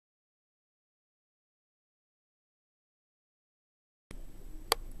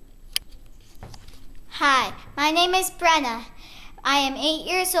Hi, my name is Brenna. I am 8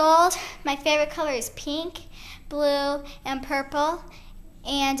 years old. My favorite color is pink, blue, and purple,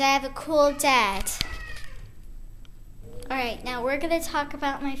 and I have a cool dad. Alright, now we're going to talk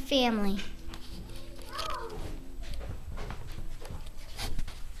about my family.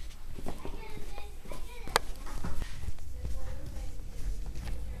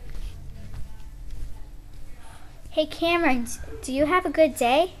 Hey Cameron, do you have a good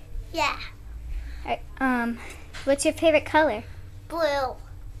day? Yeah. What's your favorite color? Blue.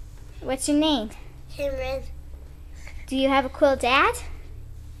 What's your name? Cameron. Do you have a cool dad?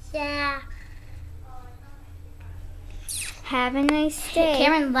 Yeah. Have a nice day.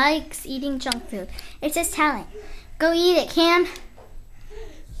 Cameron likes eating junk food. It's his talent. Go eat it, Cam.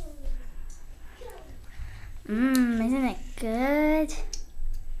 Isn't it good?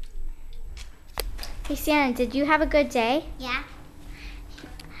 Hey, Santa, did you have a good day? Yeah.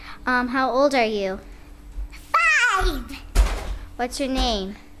 How old are you? 5. What's your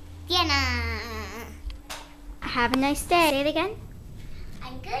name? Brenna. Have a nice day. Say it again.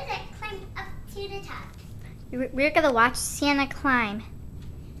 I'm good at climbing up to the top. We're gonna watch Santa climb.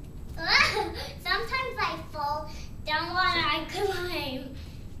 Sometimes I fall down when I climb.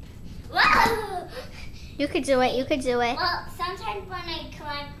 Whoa! You could do it. You could do it. Well, sometimes when I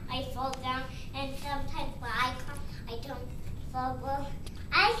climb, I fall down, and sometimes when I climb, I don't fall. Well,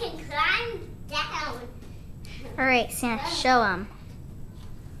 I can climb down. All right, Santa, show him.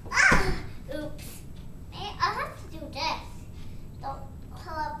 Oops. I'll have to do this. Don't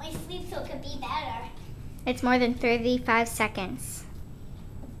pull up my sleeve so it could be better. It's more than 35 seconds.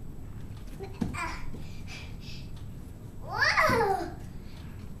 Whoa!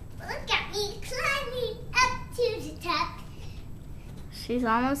 Look at me climbing up to the top. She's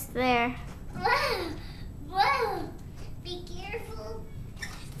almost there. Whoa! Whoa! Be careful.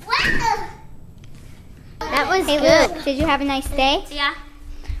 Whoa! That was good. Did you have a nice day? Yeah.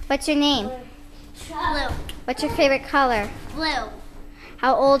 What's your name? Blue. What's your favorite color? Blue.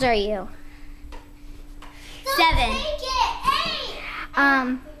 How old are you? 7.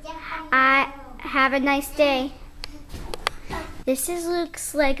 I have a nice day. This is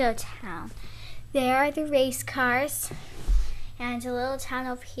Luke's Lego town. There are the race cars and a little town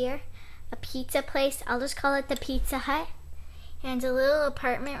over here, a pizza place. I'll just call it the Pizza Hut, and a little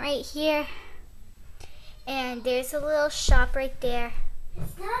apartment right here. And there's a little shop right there.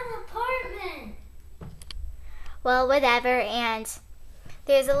 It's not an apartment. Well, whatever. And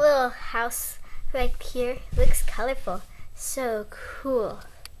there's a little house right here. Looks colorful. So cool.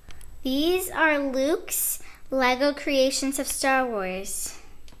 These are Luke's Lego creations of Star Wars.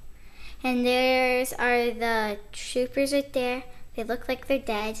 And there's are the troopers right there. They look like they're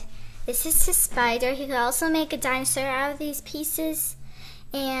dead. This is his spider. He could also make a dinosaur out of these pieces.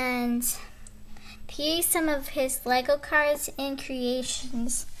 And here's some of his Lego cars and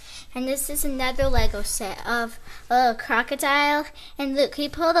creations. And this is another Lego set of a little crocodile. And Luke, can you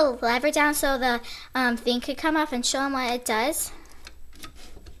pull the lever down so the thing could come off and show him what it does?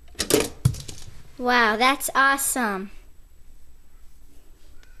 Wow, that's awesome.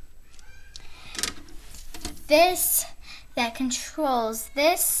 This that controls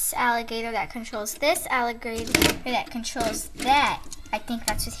this alligator, that controls this alligator, that controls that. I think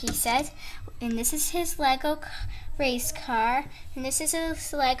that's what he said. And this is his Lego race car. And this is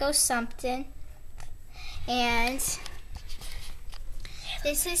his Lego something. And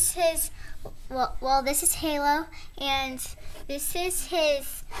this is his, well, this is Halo. And this is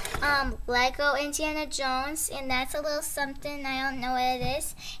his Lego Indiana Jones. And that's a little something, I don't know what it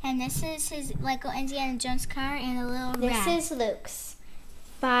is. And this is his Lego Indiana Jones car and a little rat. This is Luke's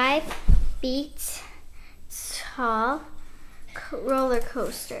 5 feet tall roller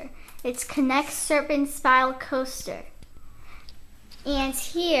coaster. It's Connect Serpent Spiral Coaster. And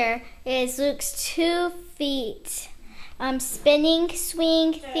here is Luke's 2 feet spinning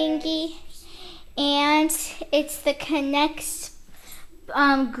swing thingy. And it's the Connect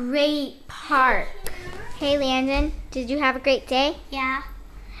Great Park. Hey Landon, did you have a great day? Yeah.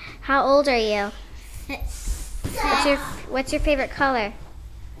 How old are you? What's your favorite color?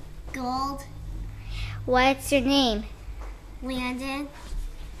 Gold. What's your name? Landon.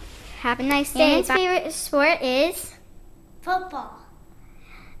 Have a nice day. Landon's favorite sport is? Football.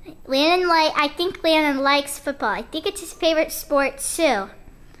 I think Landon likes football. I think it's his favorite sport too.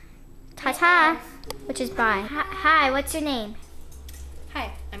 Ta-ta, which is bye. Hi, what's your name?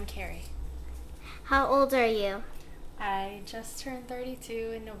 Hi, I'm Carrie. How old are you? I just turned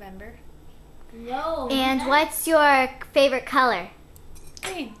 32 in November. No. And what's your favorite color?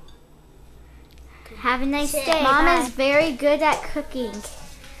 Green. Have a nice Say day. bye. Mom is very good at cooking.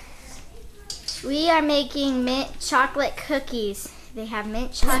 We are making mint chocolate cookies. They have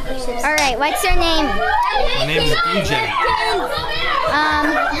mint chocolate chips. All right, what's your name? My name is DJ.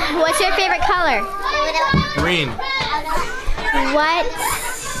 What's your favorite color? Green.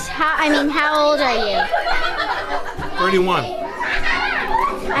 How old are you? 31.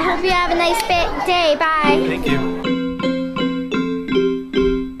 I hope you have a nice day. Bye. Thank you.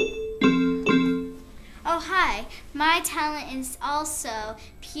 Oh, hi. My talent is also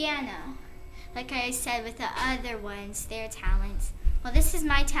piano. Like I said with the other ones, their talents. Well, this is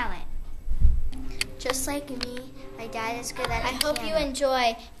my talent. Just like me, my dad is good at piano. I hope you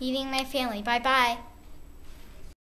enjoy meeting my family. Bye-bye.